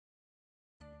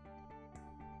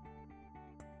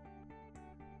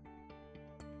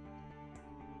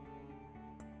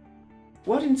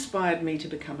What inspired me to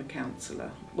become a councillor?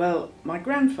 Well, my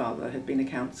grandfather had been a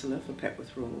councillor for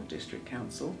Petworth Rural District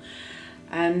Council,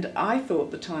 and I thought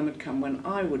the time had come when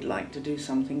I would like to do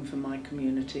something for my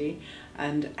community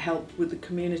and help with the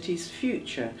community's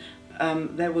future.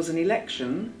 There was an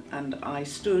election and I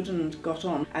stood and got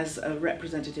on as a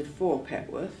representative for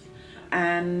Petworth,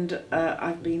 and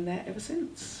I've been there ever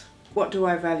since. What do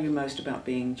I value most about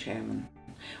being chairman?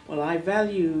 Well, I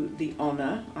value the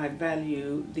honour, I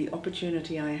value the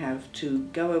opportunity I have to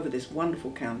go over this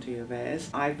wonderful county of ours.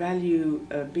 I value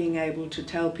being able to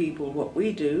tell people what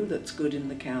we do that's good in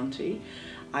the county.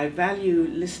 I value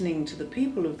listening to the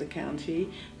people of the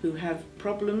county who have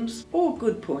problems or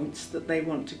good points that they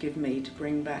want to give me to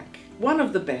bring back. One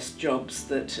of the best jobs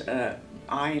that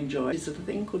I enjoy is a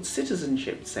thing called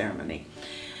citizenship ceremony.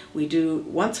 We do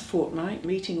once a fortnight,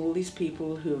 meeting all these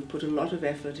people who have put a lot of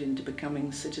effort into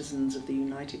becoming citizens of the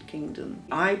United Kingdom.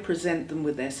 I present them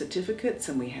with their certificates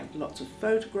and we have lots of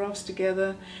photographs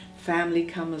together. Family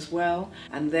come as well,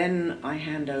 and then I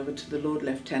hand over to the Lord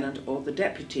Lieutenant or the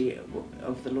Deputy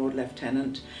of the Lord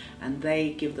Lieutenant, and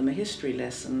they give them a history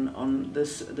lesson on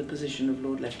the position of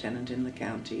Lord Lieutenant in the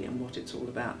county and what it's all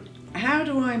about. How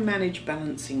do I manage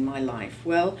balancing my life?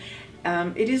 Well,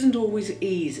 it isn't always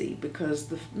easy because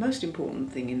the most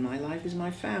important thing in my life is my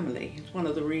family. It's one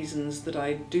of the reasons that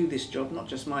I do this job, not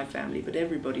just my family, but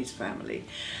everybody's family.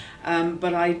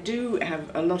 But I do have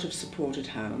a lot of support at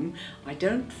home. I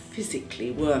don't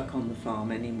physically work on the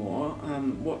farm anymore.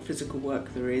 What physical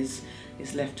work there is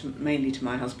left mainly to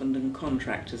my husband and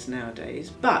contractors nowadays.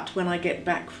 But when I get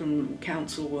back from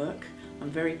council work,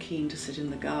 I'm very keen to sit in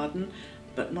the garden.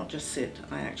 But not just sit,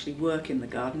 I actually work in the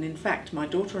garden. In fact, my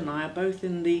daughter and I are both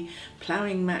in the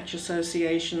Ploughing Match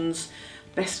Association's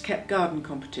Best Kept Garden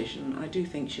competition. I do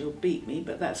think she'll beat me,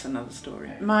 but that's another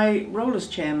story. My role as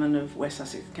chairman of West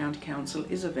Sussex County Council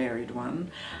is a varied one.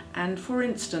 And for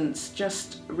instance,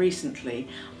 just recently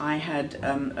I had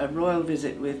a royal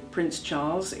visit with Prince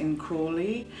Charles in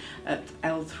Crawley at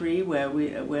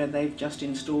L3 where they've just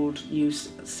installed new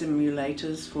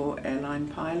simulators for airline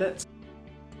pilots.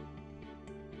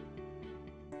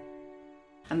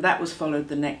 And that was followed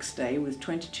the next day with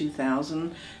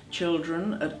 22,000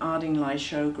 children at Ardingly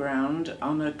Showground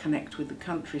on a Connect with the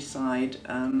Countryside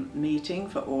meeting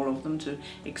for all of them to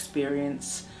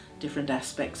experience different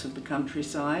aspects of the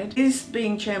countryside. Is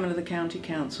being chairman of the County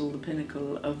Council the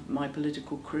pinnacle of my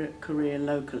political career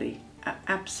locally?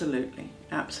 Absolutely,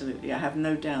 absolutely. I have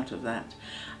no doubt of that.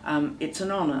 It's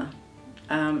an honour.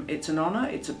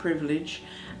 It's a privilege,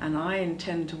 and I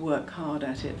intend to work hard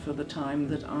at it for the time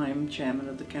that I'm chairman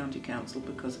of the County Council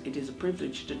because it is a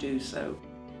privilege to do so.